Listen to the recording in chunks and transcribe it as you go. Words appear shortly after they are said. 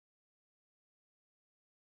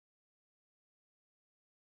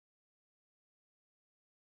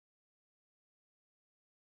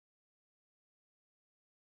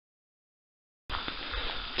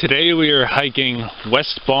Today we are hiking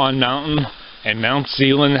West Bond Mountain and Mount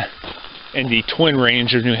Zealand in the Twin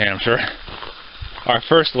Range of New Hampshire. Our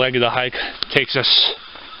first leg of the hike takes us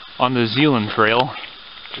on the Zealand Trail.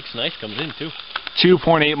 Looks nice coming in too.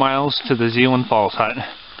 2.8 miles to the Zealand Falls Hut.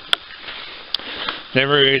 Then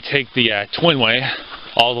we're going to take the Twin Way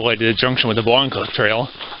all the way to the junction with the Wildcat Trail,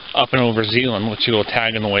 up and over Zealand, which we will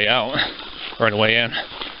tag on the way out, or on the way in.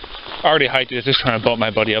 I already hiked it, just trying to bump my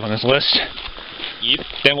buddy up on this list. Yep.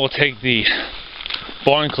 Then we'll take the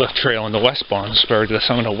Cliff Trail in the West Bond spur to the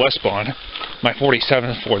summit of West Bond, my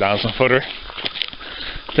 47th 4,000 footer.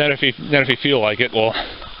 Then if you feel like it, we'll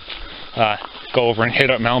go over and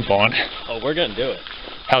hit up Mount Bond. Oh, we're gonna do it.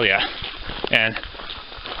 Hell yeah. And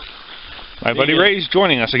my buddy Ray's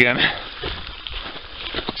joining us again.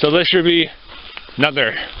 So this should be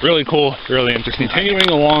another really cool, really interesting. Continuing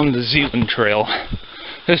along the Zealand Trail.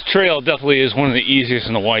 This trail definitely is one of the easiest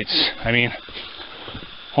in the Whites. I mean,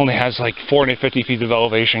 only has like 450 feet of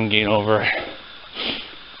elevation gain over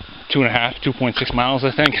 2.6 miles,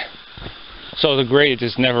 I think. So the grade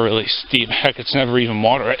is never really steep. Heck, it's never even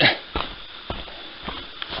moderate.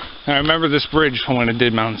 And I remember this bridge from when I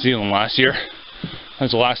did Mount Zealand last year. That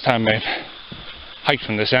was the last time I hiked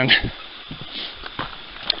from this end.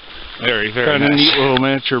 Very, very nice. Got a neat little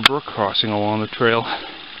miniature brook crossing along the trail.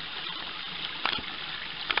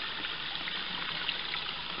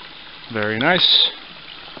 Very nice.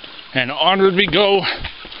 And onward we go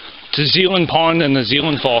to Zealand Pond and the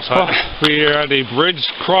Zealand Falls Hut. Oh, we are at a bridge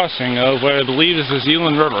crossing of what I believe is the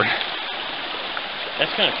Zealand River.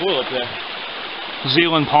 That's kind of cool up there.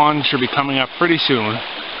 Zealand Pond should be coming up pretty soon.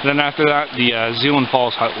 Then after that, the Zealand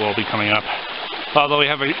Falls Hut will be coming up. Although we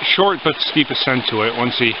have a short but steep ascent to it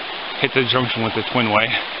once we hit the junction with the Twin Way.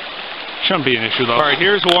 Shouldn't be an issue though. Alright,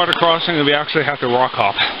 here's the water crossing that we actually have to rock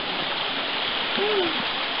hop.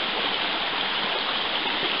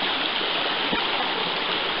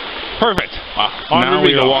 Perfect. Wow. Now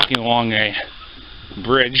we are walking along a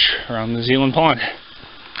bridge around the Zealand Pond.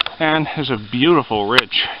 And there's a beautiful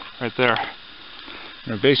ridge right there.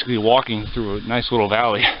 We're basically walking through a nice little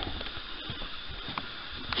valley.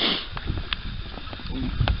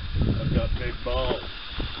 I've got big balls.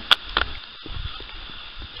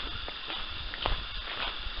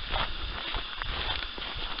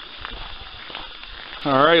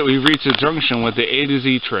 Alright, we've reached the junction with the A to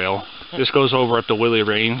Z Trail. This goes over up the Willie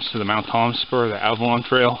Range to the Mount Tom Spur, the Avalon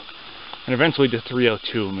Trail, and eventually to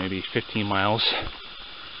 302, maybe 15 miles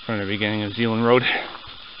from the beginning of Zealand Road.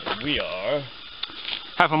 And we are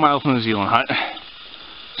half a mile from the Zealand Hut.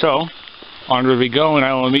 So, onward we go, and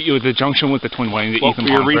I will meet you at the junction with the Twin Way and the Ethan Pond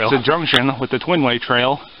Trail. We reach the junction with the Twin Way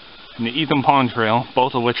Trail and the Ethan Pond Trail,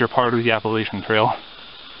 both of which are part of the Appalachian Trail.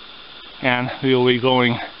 And we will be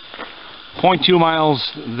going 0.2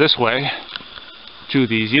 miles this way to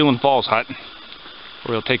the Zealand Falls Hut,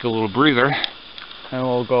 where we'll take a little breather, and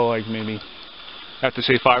we'll go like maybe, I have to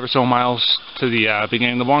say 5 or so miles to the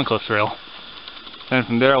beginning of the Cliff Trail. Then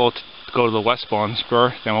from there we'll go to the West Bond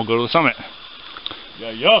Spur, then we'll go to the summit.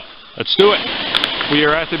 Yeah. Let's do it. We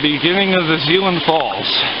are at the beginning of the Zealand Falls.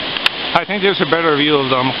 I think there's a better view of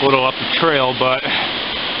them a little up the trail, but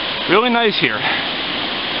really nice here.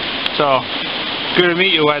 So, good to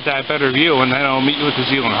meet you at that better view, and then I'll meet you at the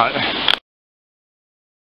Zealand Hut.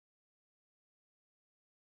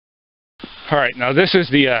 Alright, now this is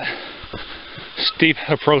the steep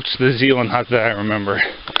approach to the Zealand Hut that I remember.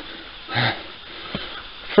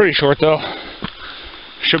 Pretty short though.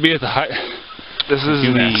 Should be at the hut. This is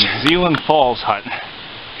the Zealand Falls Hut.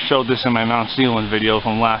 Showed this in my Mount Zealand video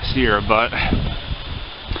from last year, but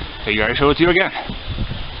hey, you gotta show it to you again.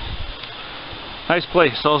 Nice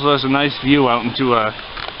place. Also has a nice view out into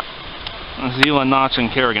Zealand Notch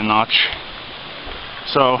and Kerrigan Notch.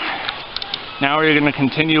 So now we're going to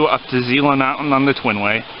continue up to Zealand Mountain on the Twin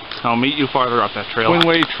Way. I'll meet you farther up that trail. Twin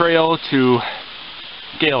Way Trail to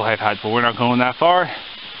Gale I've had, but we're not going that far.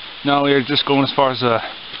 No, we're just going as far as the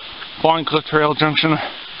Cliff Trail junction,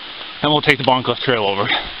 and we'll take the Cliff Trail over.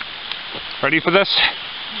 Ready for this?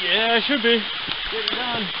 Yeah, I should be. Get it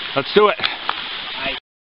done. Let's do it.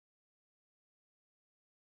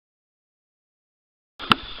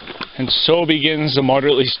 And so begins the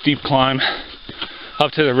moderately steep climb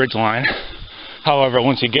up to the ridgeline. However,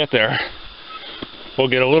 once you get there, we'll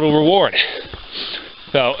get a little reward.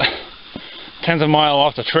 About 1/10 of a mile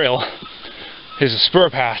off the trail is a spur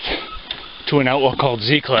path to an outlook called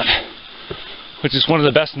Zeacliff, which is one of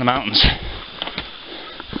the best in the mountains.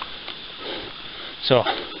 So,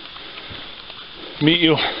 meet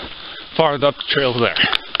you farther up the trail there.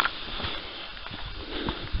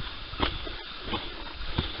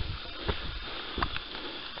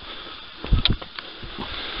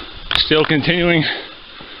 Still continuing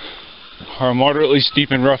our moderately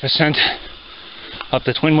steep and rough ascent up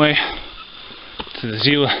the Twinway to the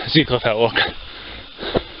Zeacliff outlook.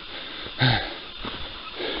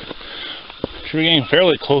 Should be getting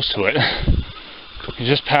fairly close to it. You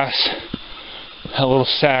just passed that little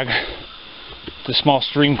sag, the small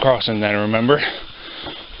stream crossing that I remember,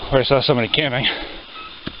 where I saw somebody camping.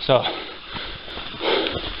 So,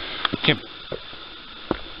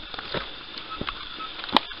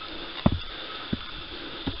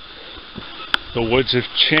 the woods have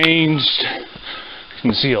changed. You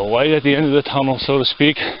can see a light at the end of the tunnel, so to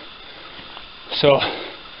speak. So,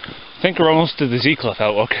 I think we're almost to the Zeacliff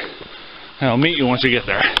outlook. And I'll meet you once you get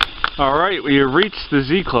there. Alright, we have reached the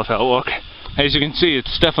Zeacliff outlook. As you can see,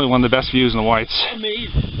 it's definitely one of the best views in the Whites.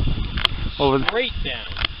 Amazing. Straight down.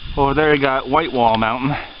 Over there you got White Wall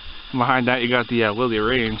Mountain. And behind that you got the Lily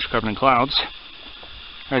Range covered in clouds.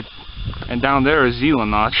 Right. And down there is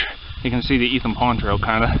Zealand Notch. You can see the Ethan Pond Trail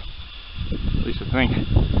kinda. At least I think.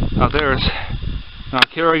 Out there is Mount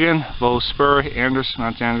Kerrigan, Bow Spur,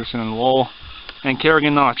 Mount Anderson and Lowell, and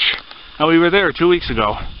Kerrigan Notch. Now we were there 2 weeks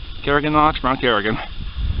ago. Kerrigan Notch, Mount Kerrigan.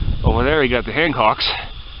 Over there you got the Hancocks.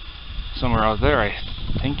 Somewhere out there, I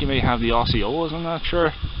think you may have the Osceolas, I'm not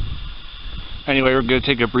sure. Anyway, we're going to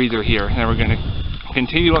take a breather here, and then we're going to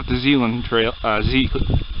continue up the Zealand Trail,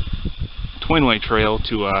 Twinway Trail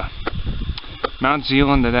to Mount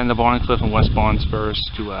Zealand, and then the Bonnicliff and West Bond Spurs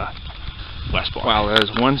to West Bond. Wow, that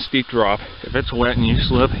is one steep drop. If it's wet and you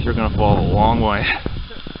slip, you're going to fall a long way.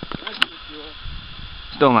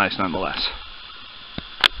 Still nice nonetheless.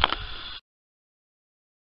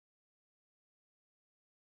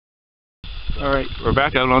 Alright, we're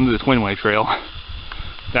back out onto the Twinway Trail.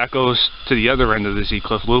 That goes to the other end of the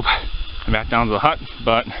Zeacliff Loop and back down to the hut,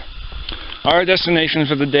 but our destination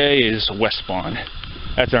for the day is West Bond.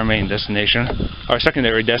 That's our main destination. Our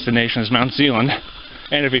secondary destination is Mount Zealand,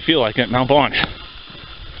 and if we feel like it, Mount Bond.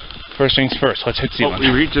 First things first, let's hit Zealand.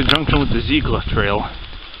 Well, we reach the junction with the Zeacliff Trail.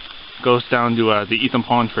 Goes down to the Ethan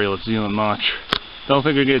Pond Trail at Zealand Notch. Don't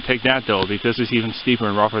think we're going to take that though, because it's even steeper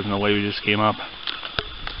and rougher than the way we just came up.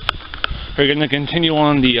 We're going to continue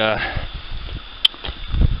on the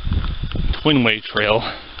Twinway Trail,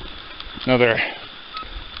 another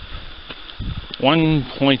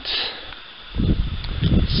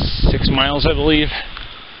 1.6 miles I believe,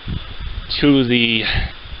 to the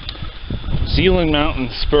Zealand Mountain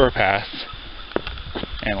Spur Path,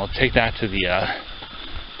 and we'll take that to the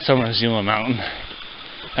summit of Zealand Mountain,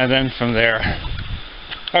 and then from there,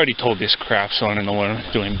 I already told this crap, so I don't know what I'm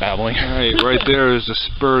doing babbling. Alright, right there is the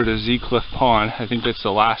spur to Zeacliff Pond. I think that's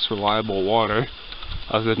the last reliable water,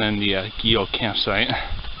 other than the Guyot campsite.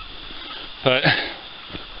 But,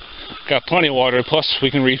 got plenty of water, plus we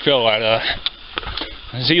can refill at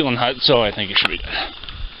Zealand Hut, so I think it should be good.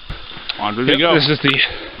 On we go. This is the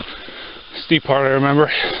steep part I remember.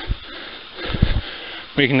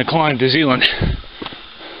 We can climb to Zealand.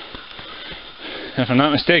 If I'm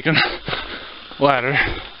not mistaken, ladder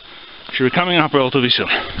should be coming up relatively soon.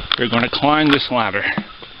 We're going to climb this ladder.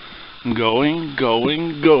 Going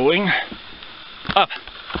up.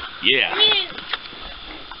 Yeah.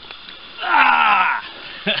 Ah!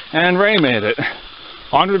 And Ray made it.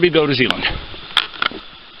 Onward we go to Zealand.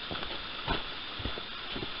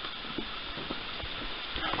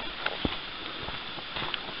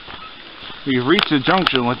 We've reached the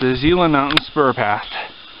junction with the Zealand Mountain Spur Path.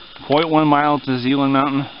 0.1 mile to Zealand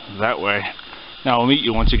Mountain, that way. Now I'll meet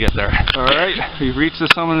you once you get there. Alright, we've reached the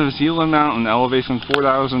summit of Zealand Mountain, elevation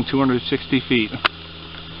 4,260 feet.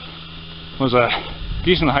 It was a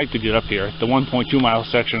decent hike to get up here. The 1.2 mile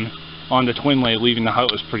section on the Twinway leaving the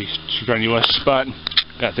hut was pretty strenuous, but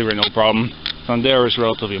got through it no problem. From there was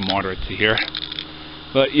relatively moderate to here.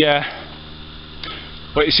 But yeah,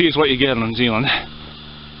 what you see is what you get on Zealand.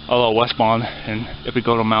 Although West Bond, and if we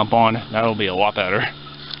go to Mount Bond, that'll be a lot better.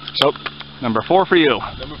 So, number 4 for you.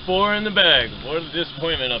 Number 4 in the bag. What a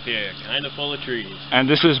disappointment up here. Kind of full of trees. And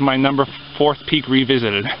this is my number 4th peak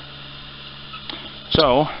revisited.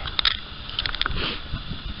 So,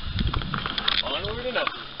 onward and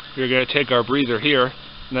upward. We're going to take our breather here.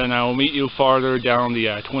 Then I will meet you farther down the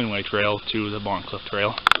Twinway Trail to the Bonnicliff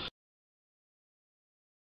Trail.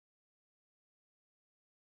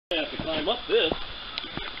 I have to climb up this.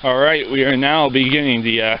 Alright, we are now beginning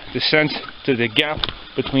the descent to the gap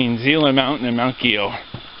between Zealand Mountain and Mount Guyot.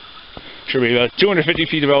 Should be about 250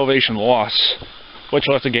 feet of elevation loss, which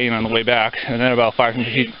we'll have to gain on the way back, and then about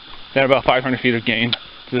 500 feet, of gain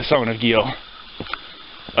to the summit of Guyot.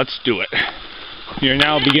 Let's do it. We are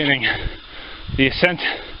now beginning the ascent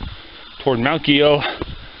toward Mount Guyot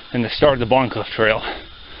and the start of the Bonnicliff Trail.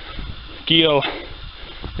 Guyot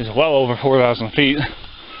is well over 4,000 feet,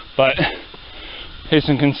 but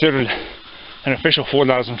isn't considered an official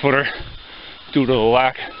 4,000 footer due to the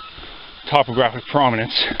lack of topographic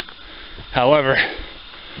prominence. However,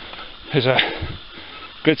 there's a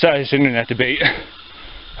good sized internet debate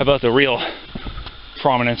about the real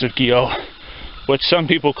prominence of Guyot, which some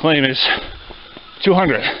people claim is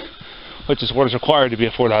 200, which is what is required to be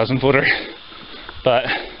a 4,000 footer, but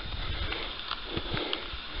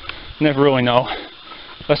never really know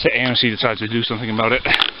unless the AMC decides to do something about it.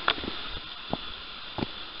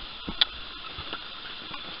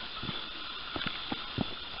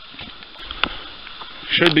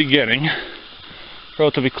 Should be getting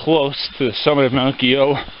relatively close to the summit of Mount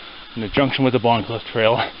Guyot and the junction with the Zeacliff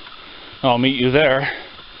Trail. I'll meet you there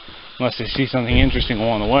unless I see something interesting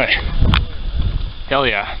along the way. Hell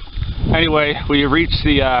yeah. Anyway, we reached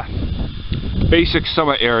the basic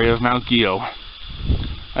summit area of Mount Guyot.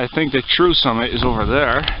 I think the true summit is over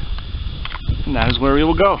there, and that is where we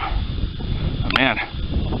will go. Oh man,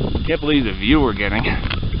 can't believe the view we're getting.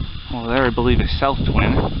 Over there I believe is South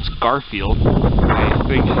Twin. It's Garfield. I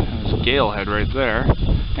think there's Galehead right there.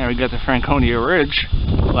 And we got the Franconia Ridge,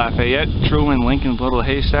 Lafayette, Truman, Lincoln, Little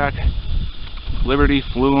Haystack, Liberty,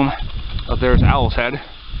 Flume. Up there is Owl's Head.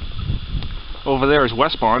 Over there is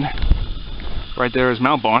Westbourne. Right there is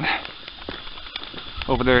Mount Bond.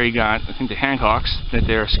 Over there you got, I think, the Hancocks. Right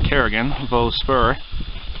there's Kerrigan, Vaux Spur,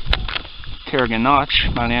 Kerrigan Notch,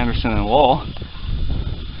 Mount Anderson, and Wall.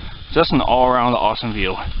 Just an all-around awesome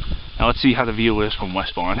view. Now let's see how the view is from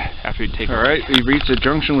Westbourne after you take a look. Alright, we reached the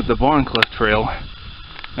junction with the Zeacliff Trail.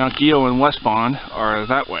 Mount Guyot and Westbourne are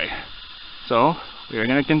that way. So, we are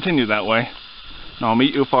going to continue that way. And I'll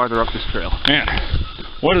meet you farther up this trail. Man,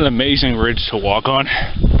 what an amazing ridge to walk on.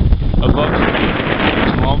 Above me,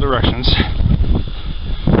 in all directions.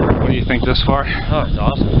 What do you think thus far? Oh, it's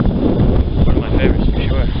awesome. One of my favorites for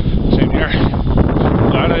sure. Same here.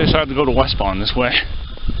 Glad I decided to go to Westbourne this way.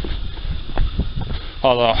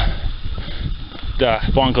 Although, the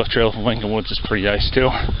Zeacliff Trail from Lincoln Woods is pretty nice too.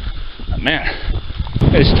 But man,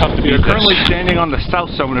 it's tough to be. We're currently standing on the south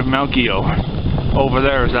summit of Mount Guyot. Over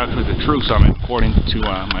there is actually the true summit, according to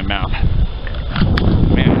my map.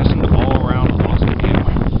 Man, it's an all-around awesome view.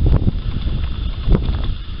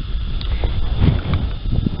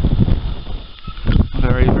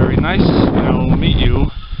 Very, very nice. And I will meet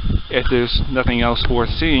you, if there's nothing else worth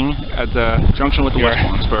seeing, at the junction with the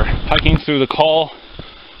Westbourne Spur. Hiking through the col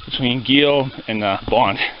between Guyot and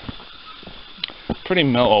Bond. Pretty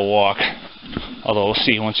mellow walk, although we'll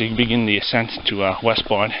see once you begin the ascent to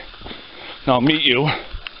Westbourne. Now I'll meet you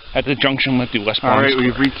at the junction with the Westbourne. Alright,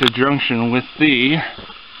 we've reached the junction with the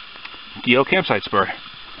Guyot campsite spur.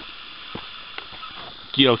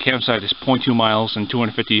 Guyot campsite is 0.2 miles and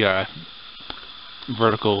 250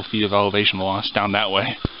 vertical feet of elevation loss down that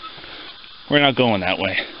way. We're not going that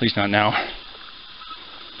way, at least not now.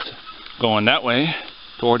 Going that way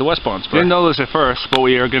toward the Westbourne Spur. Didn't know this at first, but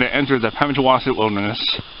we are going to enter the Pemigewasset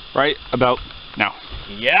Wilderness right about now.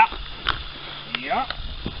 Yeah. Yeah.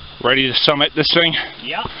 Ready to summit this thing?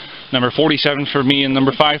 Yeah. Number 47 for me and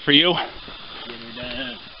number 5 for you. Get her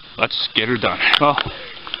done. Let's get her done. Well,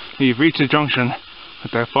 we've reached the junction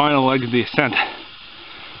with our final leg of the ascent.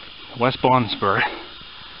 Westbourne Spur.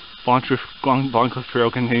 Zeacliff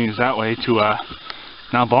Trail continues that way to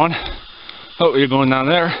Mount Bond. Oh, you're going down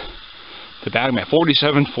there to bag my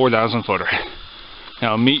 47 4,000 footer.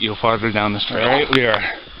 Now I'll meet you farther down this trail. Alright, we are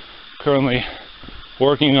currently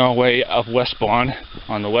working our way up Westbourne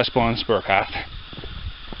on the Westbourne Spur path.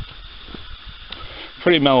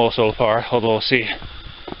 Pretty mellow so far, although we'll see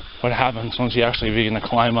what happens once you actually begin to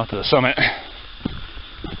climb up to the summit.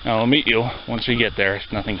 Now I'll meet you once we get there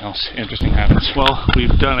if nothing else interesting happens. Well,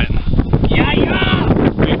 we've done it. Yeah, yeah!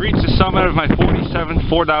 We've reached the summit of my 47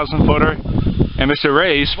 4,000 footer, and Mr.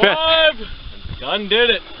 Ray's 5th. Done did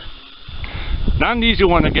it. Not an easy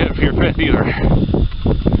one to get for your 5th either.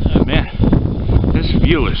 Oh, man, this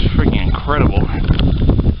view is freaking incredible.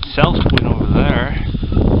 South Twin over there.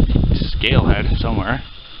 Galehead somewhere.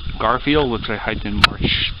 Garfield, which I hiked in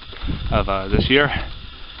March of this year.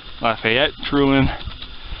 Lafayette, Truman,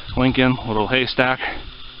 Lincoln, Little Haystack,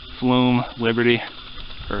 Flume, Liberty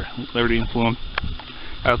and Flume.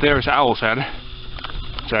 Out there is Owl's Head,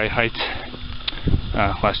 which I hiked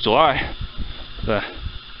last July. The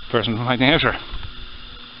person from New Hampshire.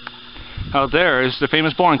 Out there is the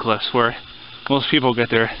famous Bond Cliffs, where most people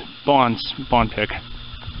get their bond pick.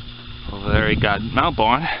 Over there you got Mount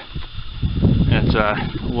Bond. It's a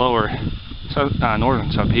lower northern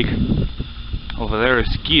subpeak. Over there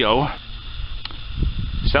is Guyot,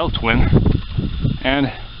 South Twin, and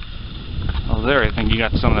over there I think you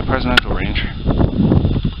got some of the Presidential Range.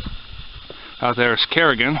 Out there is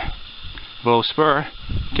Kerrigan, Bow Spur,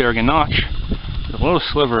 Kerrigan Notch, a little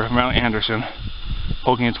sliver of Mount Anderson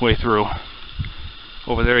poking its way through.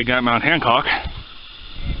 Over there you got Mount Hancock.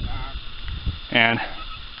 And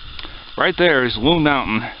right there is Loon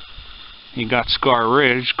Mountain. You got Scar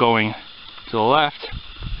Ridge going to the left,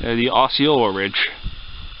 the Osceola Ridge.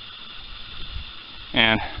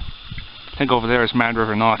 And I think over there is Mad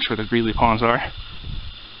River Notch where the Greeley Ponds are.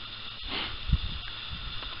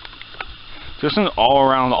 Just an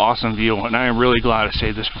all-around awesome view, and I am really glad I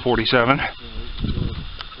saved this for 47.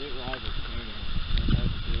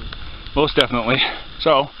 Most definitely.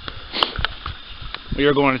 So, we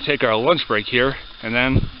are going to take our lunch break here, and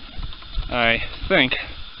then I think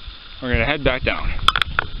we're going to head back down.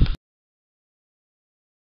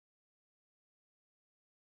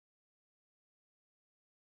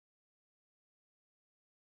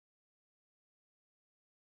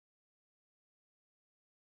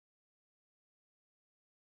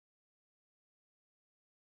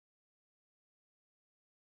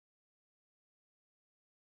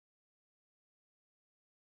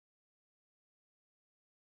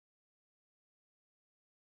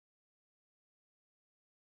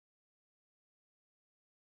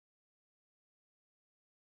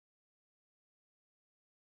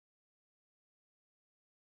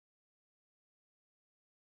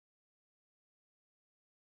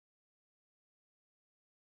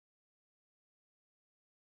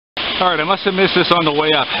 Alright, I must have missed this on the way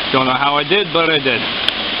up. Don't know how I did, but I did.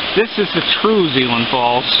 This is the true Zealand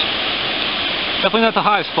Falls. Definitely not the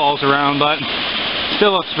highest falls around, but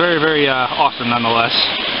still looks very, very awesome nonetheless.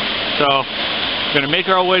 So, we're going to make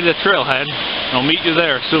our way to the trailhead, and I'll meet you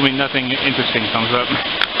there, assuming nothing interesting comes up.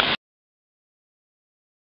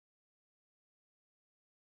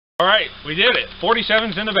 Alright, we did it.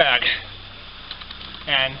 47's in the bag.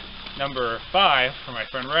 And number 5 for my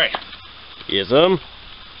friend Ray. Yes,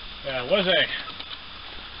 Yeah, it was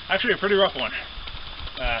actually a pretty rough one.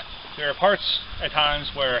 There are parts at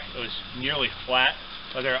times where it was nearly flat,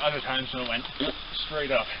 but there are other times when it went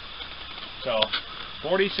straight up. So,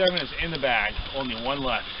 47 is in the bag, only one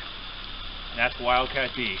left. And that's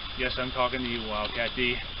Wildcat D. Yes, I'm talking to you, Wildcat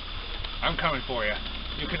D. I'm coming for you.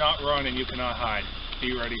 You cannot run and you cannot hide.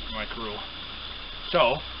 Be ready for my crew.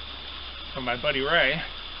 So, from my buddy Ray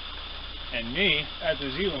and me at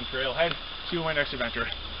the Zealand Trailhead, see you in my next adventure.